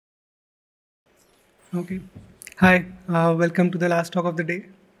Okay. Hi, welcome to the last talk of the day.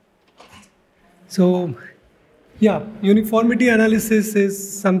 So, yeah, uniformity analysis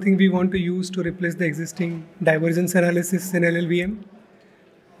is something we want to use to replace the existing divergence analysis in LLVM.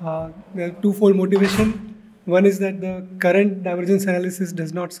 There are twofold motivation. One is that the current divergence analysis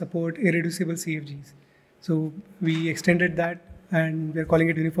does not support irreducible CFGs. So we extended that and we're calling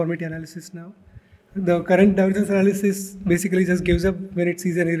it uniformity analysis now. The current divergence analysis basically just gives up when it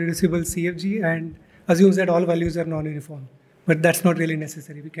sees an irreducible CFG and assumes that all values are non-uniform. But that's not really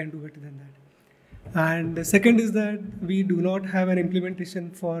necessary. We can do better than that. And the second is that we do not have an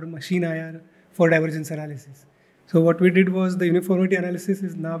implementation for machine IR for divergence analysis. So what we did was the uniformity analysis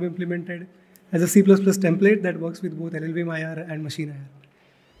is now implemented as a C++ template that works with both LLVM IR and machine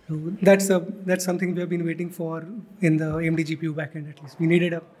IR. So that's something we have been waiting for in the AMD GPU backend at least. We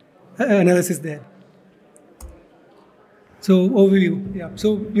needed a analysis there. So overview, yeah.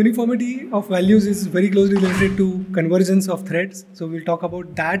 So uniformity of values is very closely related to convergence of threads. So we'll talk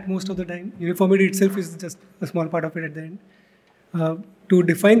about that most of the time. Uniformity itself is just a small part of it at the end. To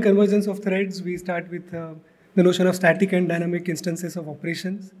define convergence of threads, we start with the notion of static and dynamic instances of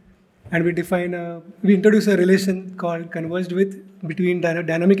operations. And we introduce a relation called converged with between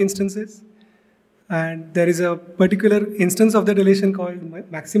dynamic instances. And there is a particular instance of that relation called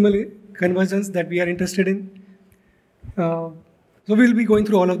maximal convergence that we are interested in. So we'll be going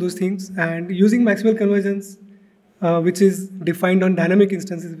through all of those things and using maximal convergence, which is defined on dynamic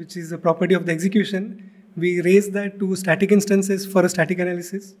instances, which is a property of the execution. We raise that to static instances for a static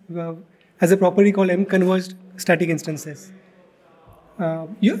analysis as a property called M-converged static instances.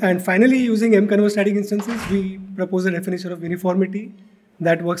 And finally, using M-converged static instances, we propose a definition of uniformity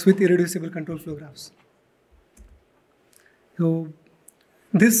that works with irreducible control flow graphs. So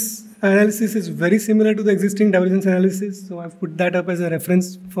this analysis is very similar to the existing divergence analysis, so I've put that up as a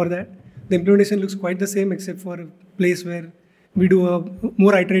reference for that. The implementation looks quite the same except for a place where we do a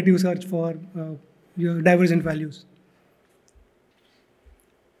more iterative search for your divergent values.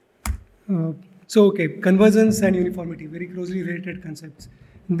 Okay, convergence and uniformity, very closely related concepts.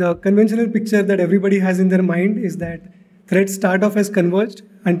 The conventional picture that everybody has in their mind is that threads start off as converged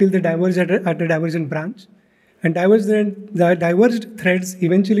until they diverge at a divergent branch. And the diverged threads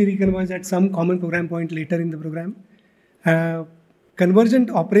eventually reconverge at some common program point later in the program. Convergent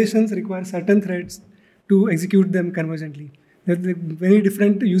operations require certain threads to execute them convergently. There are many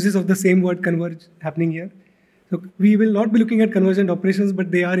different uses of the same word converge happening here. So we will not be looking at convergent operations, but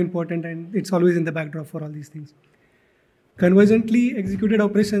they are important and it's always in the backdrop for all these things. Convergently executed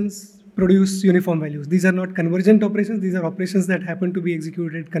operations produce uniform values. These are not convergent operations, these are operations that happen to be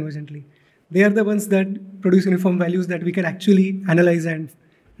executed convergently. They are the ones that produce uniform values that we can actually analyze and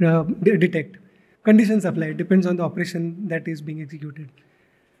detect. Conditions apply, it depends on the operation that is being executed.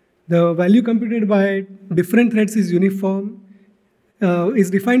 The value computed by different threads is uniform, is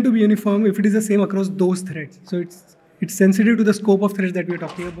defined to be uniform if it is the same across those threads. So it's sensitive to the scope of threads that we're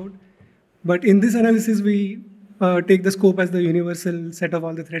talking about. But in this analysis, we take the scope as the universal set of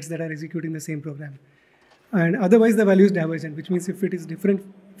all the threads that are executing the same program. And otherwise, the value is divergent, which means if it is different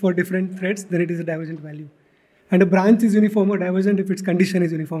for different threads, then it is a divergent value. And a branch is uniform or divergent if its condition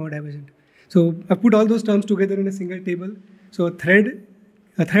is uniform or divergent. So I've put all those terms together in a single table. So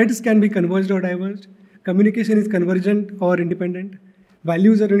threads can be converged or diverged. Communication is convergent or independent.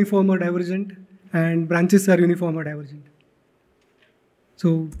 Values are uniform or divergent. And branches are uniform or divergent.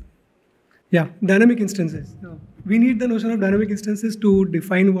 So yeah, dynamic instances. We need the notion of dynamic instances to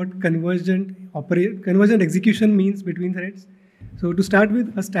define what convergent execution means between threads. So to start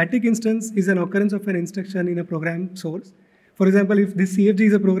with, a static instance is an occurrence of an instruction in a program source. For example, if this CFG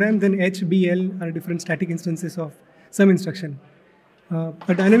is a program, then H, B, L are different static instances of some instruction.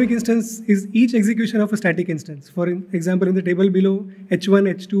 A dynamic instance is each execution of a static instance. For example, in the table below, H1,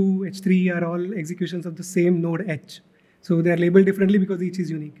 H2, H3 are all executions of the same node H. So they are labeled differently because each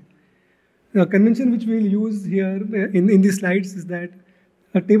is unique. The convention which we will use here in these slides is that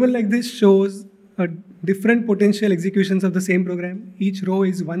a table like this shows different potential executions of the same program. Each row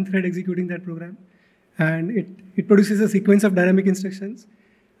is one thread executing that program. And it produces a sequence of dynamic instructions.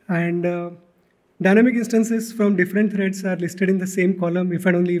 And dynamic instances from different threads are listed in the same column if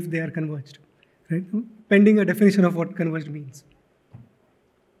and only if they are converged, right? Pending a definition of what converged means.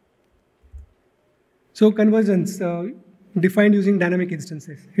 So convergence, defined using dynamic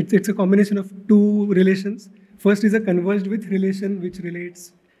instances. It's a combination of two relations. First is a converged with relation which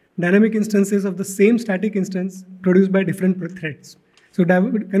relates dynamic instances of the same static instance produced by different threads. So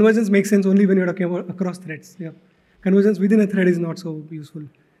convergence makes sense only when you're talking about across threads. Yeah. Convergence within a thread is not so useful.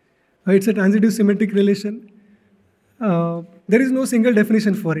 It's a transitive symmetric relation. there is no single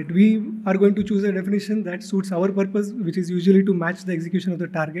definition for it. We are going to choose a definition that suits our purpose, which is usually to match the execution of the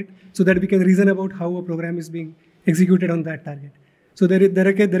target so that we can reason about how a program is being executed on that target. So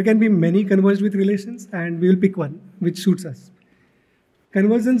there can be many converged with relations, and we will pick one which suits us.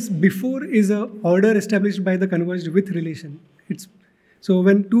 Convergence before is an order established by the converged with relation. So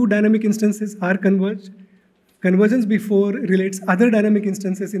when two dynamic instances are converged, convergence before relates other dynamic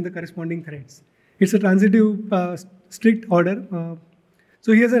instances in the corresponding threads. It's a transitive strict order.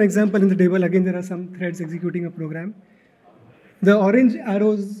 So here's an example in the table. Again, there are some threads executing a program. The orange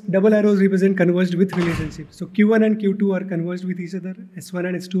arrows, double arrows represent converged with relationships. So Q1 and Q2 are converged with each other. S1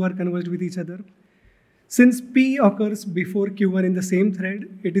 and S2 are converged with each other. Since P occurs before Q1 in the same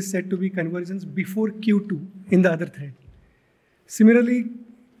thread, it is said to be convergence before Q2 in the other thread. Similarly,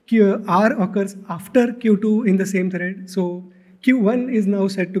 R occurs after Q2 in the same thread. So Q1 is now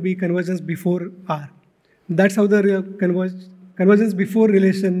said to be convergence before R. That's how the convergence before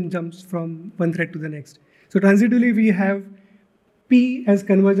relation jumps from one thread to the next. So transitively, we have P as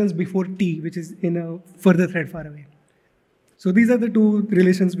convergence before T, which is in a further thread far away. So these are the two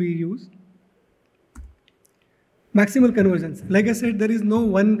relations we use. Maximal convergence. Like I said, there is no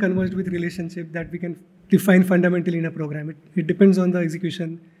one converged with relationship that we can define fundamentally in a program. It depends on the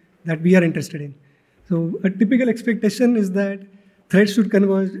execution that we are interested in. So a typical expectation is that threads should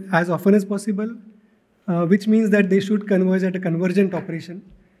converge as often as possible, which means that they should converge at a convergent operation.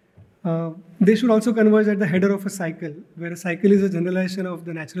 They should also converge at the header of a cycle, where a cycle is a generalization of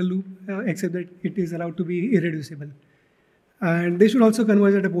the natural loop, except that it is allowed to be irreducible. And they should also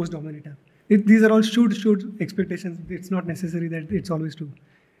converge at a post dominator. These are all should expectations. It's not necessary that it's always true.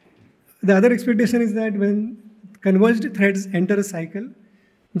 The other expectation is that when converged threads enter a cycle,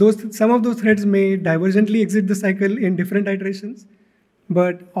 some of those threads may divergently exit the cycle in different iterations,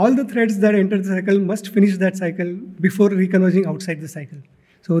 but all the threads that enter the cycle must finish that cycle before reconverging outside the cycle.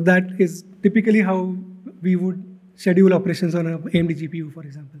 So that is typically how we would schedule operations on an AMD GPU, for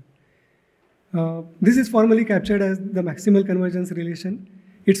example. This is formally captured as the maximal convergence relation.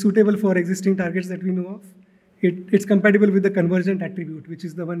 It's suitable for existing targets that we know of. It's compatible with the convergent attribute, which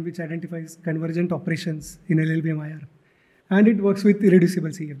is the one which identifies convergent operations in LLVM IR. And it works with irreducible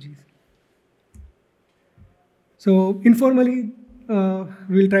CFGs. So informally,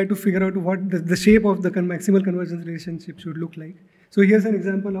 we'll try to figure out what the shape of the maximal convergence relationship should look like. So here's an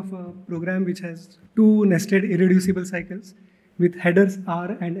example of a program which has two nested irreducible cycles with headers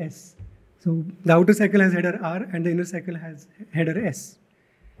R and S. So the outer cycle has header R and the inner cycle has header S.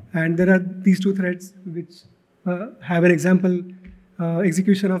 And there are these two threads which have an example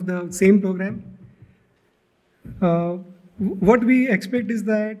execution of the same program. What we expect is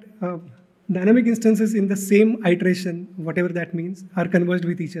that dynamic instances in the same iteration, whatever that means, are converged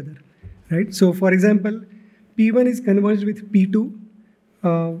with each other, right? So for example, P1 is converged with P2,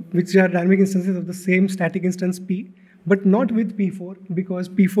 which are dynamic instances of the same static instance P, but not with P4 because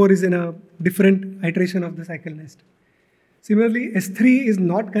P4 is in a different iteration of the cycle nest. Similarly, S3 is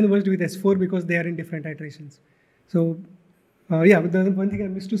not converged with S4 because they are in different iterations. So yeah, the one thing I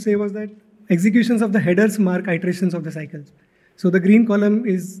missed to say was that executions of the headers mark iterations of the cycles. So the green column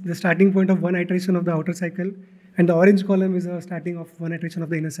is the starting point of one iteration of the outer cycle, and the orange column is a starting of one iteration of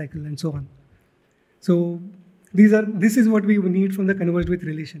the inner cycle, and so on. So this is what we need from the converged with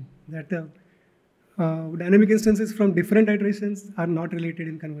relation, that dynamic instances from different iterations are not related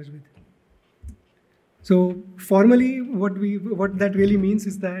in converged with. So formally, what that really means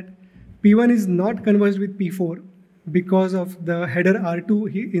is that P1 is not converged with P4 because of the header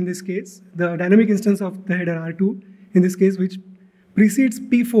R2 in this case, the dynamic instance of the header R2 in this case, which precedes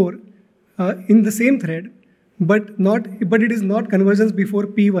P4 in the same thread, but it is not convergence before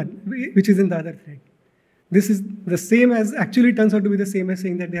P1, which is in the other thread. This is the same as, actually turns out to be the same as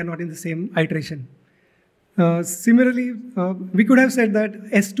saying that they are not in the same iteration. Similarly, we could have said that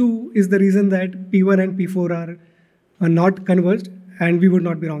S2 is the reason that P1 and P4 are not converged, and we would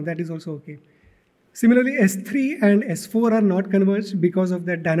not be wrong. That is also okay. Similarly, S3 and S4 are not converged because of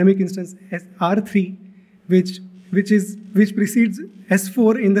that dynamic instance R3, which precedes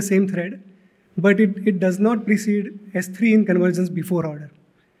S4 in the same thread, but it does not precede S3 in convergence before order.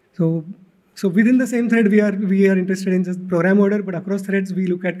 So within the same thread, we are interested in just program order, but across threads, we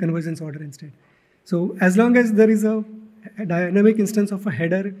look at convergence order instead. So as long as there is a dynamic instance of a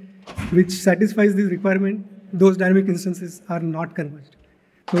header which satisfies this requirement, those dynamic instances are not converged.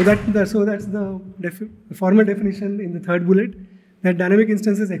 So that's the formal definition in the third bullet, that dynamic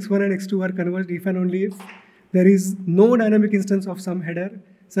instances x1 and x2 are converged if and only if there is no dynamic instance of some header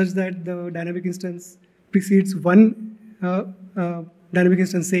such that the dynamic instance precedes one dynamic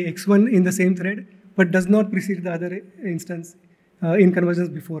instance, say x1 in the same thread, but does not precede the other instance in convergence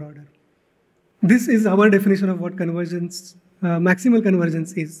before order. This is our definition of what convergence, maximal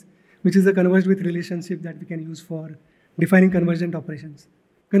convergence is, which is a converged with relationship that we can use for defining convergent operations,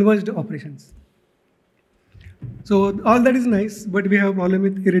 converged operations. So all that is nice, but we have a problem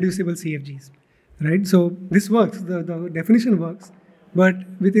with irreducible CFGs, right? So this works, the definition works, but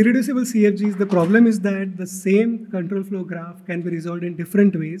with irreducible CFGs, the problem is that the same control flow graph can be resolved in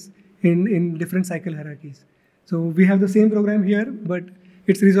different ways in different cycle hierarchies. So we have the same program here, but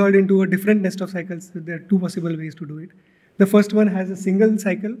it's resolved into a different nest of cycles. There are two possible ways to do it. The first one has a single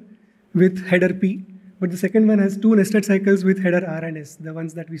cycle with header P, but the second one has two nested cycles with header R and S, the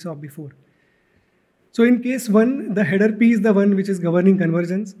ones that we saw before. So in case one, the header P is the one which is governing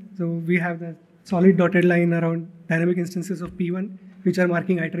convergence. So we have the solid dotted line around dynamic instances of P1, which are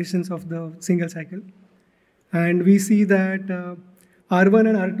marking iterations of the single cycle. And we see that R1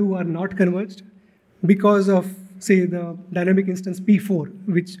 and R2 are not converged because of, say, the dynamic instance P4,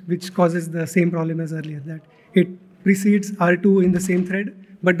 which causes the same problem as earlier, that it precedes R2 in the same thread,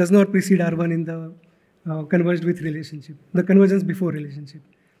 but does not precede R1 in the converged with relationship, the convergence before relationship.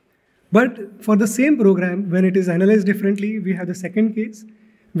 But for the same program, when it is analyzed differently, we have the second case,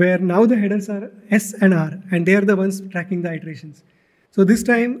 where now the headers are S and R, and they are the ones tracking the iterations. So this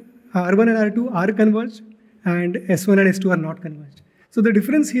time, R1 and R2 are converged, and S1 and S2 are not converged. So the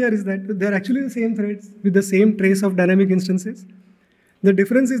difference here is that they're actually the same threads with the same trace of dynamic instances. The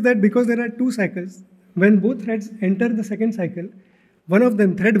difference is that because there are two cycles, when both threads enter the second cycle, one of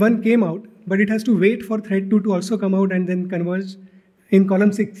them, thread 1 came out, but it has to wait for thread 2 to also come out and then converge in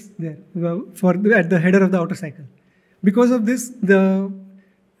column 6 there at the header of the outer cycle. Because of this, the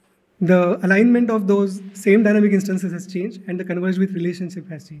alignment of those same dynamic instances has changed and the converged with relationship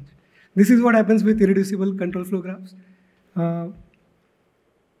has changed. This is what happens with irreducible control flow graphs. Now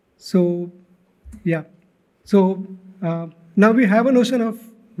we have a notion of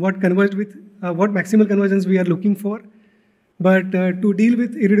what converged with, what maximal convergence we are looking for. But to deal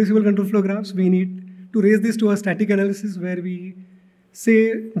with irreducible control flow graphs, we need to raise this to a static analysis where we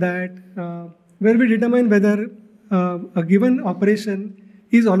say that, where we determine whether a given operation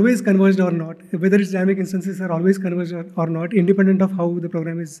is always converged or not, whether its dynamic instances are always converged or not, independent of how the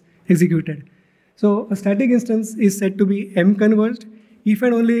program is executed. So a static instance is said to be M converged if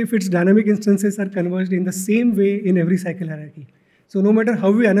and only if its dynamic instances are converged in the same way in every cycle hierarchy. So no matter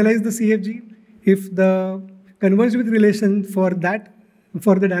how we analyze the CFG, if the converged with relation for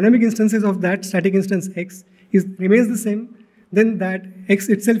the dynamic instances of that static instance X remains the same, then that X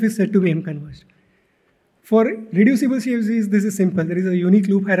itself is said to be M converged. For reducible CFGs, this is simple. There is a unique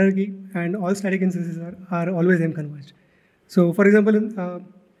loop hierarchy and all static instances are always M converged. So for example,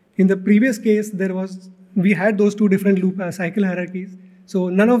 in the previous case, we had those two different loop cycle hierarchies. So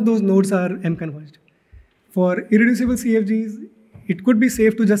none of those nodes are M converged. For irreducible CFGs, it could be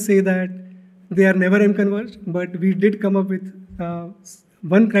safe to just say that they are never M converged, but we did come up with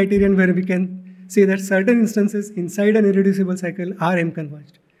one criterion where we can say that certain instances inside an irreducible cycle are M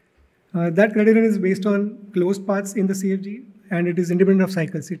converged. That criterion is based on closed paths in the CFG, and it is independent of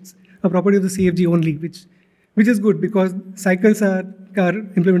cycles. It's a property of the CFG only, which is good because cycles are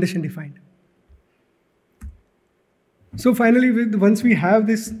implementation defined. So finally, once we have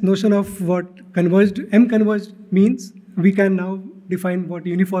this notion of what M converged means, we can now define what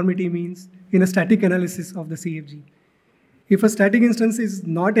uniformity means in a static analysis of the CFG. If a static instance is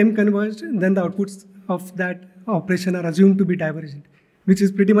not M converged, then the outputs of that operation are assumed to be divergent, which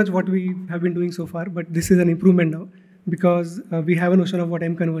is pretty much what we have been doing so far, but this is an improvement now because we have a notion of what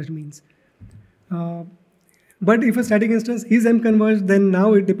M converged means. But if a static instance is M converged, then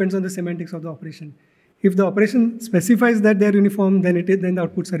now it depends on the semantics of the operation. If the operation specifies that they are uniform, then the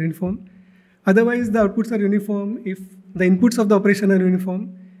outputs are uniform. Otherwise, the outputs are uniform if the inputs of the operation are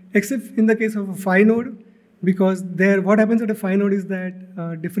uniform, except in the case of a phi node, because what happens at a phi node is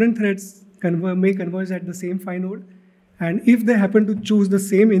that different threads may converge at the same phi node. And if they happen to choose the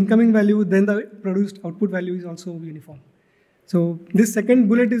same incoming value, then the produced output value is also uniform. So this second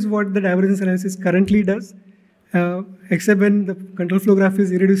bullet is what the divergence analysis currently does, except when the control flow graph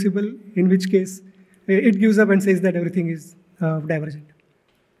is irreducible, in which case it gives up and says that everything is divergent.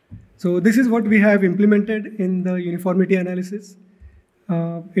 So this is what we have implemented in the uniformity analysis.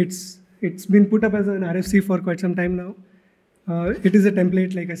 It's been put up as an RFC for quite some time now. It is a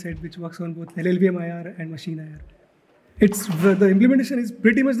template, like I said, which works on both LLVM IR and machine IR. The implementation is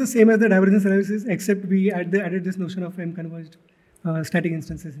pretty much the same as the divergence analysis, except we added this notion of M-converged static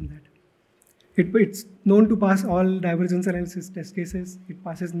instances in that. It's known to pass all divergence analysis test cases. It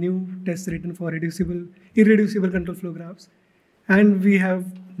passes new tests written for irreducible control flow graphs. And we have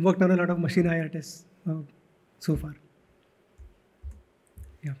worked on a lot of machine IR tests so far.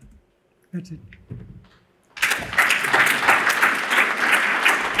 Yeah, that's it.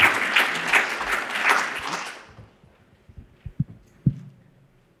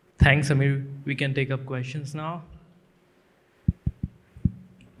 Thanks, Amir. We can take up questions now.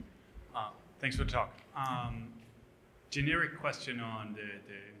 Thanks for the talk. Generic question on the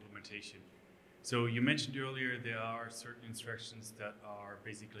implementation. So you mentioned earlier there are certain instructions that are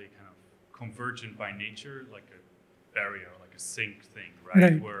basically kind of convergent by nature, like a barrier, like a sync thing,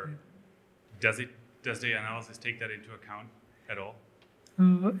 right? Where does the analysis take that into account at all?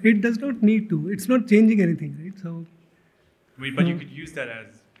 It does not need to. It's not changing anything, right? So, I mean, but you could use that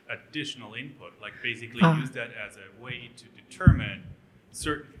as additional input, like basically use that as a way to determine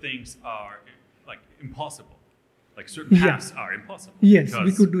certain things are like impossible. Like certain paths are impossible. Yes,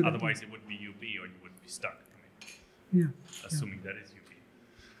 we could do that. Otherwise, it would be UP or you would be stuck. I mean, assuming that is UP,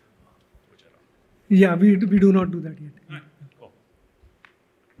 which I don't. Yeah, we do not do that yet. Right, cool.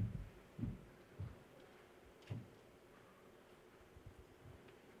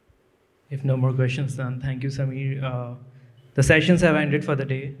 If no more questions, then thank you, Samir. The sessions have ended for the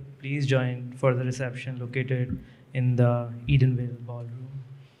day. Please join for the reception located in the Edenville ballroom.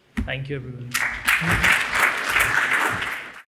 Thank you, everyone.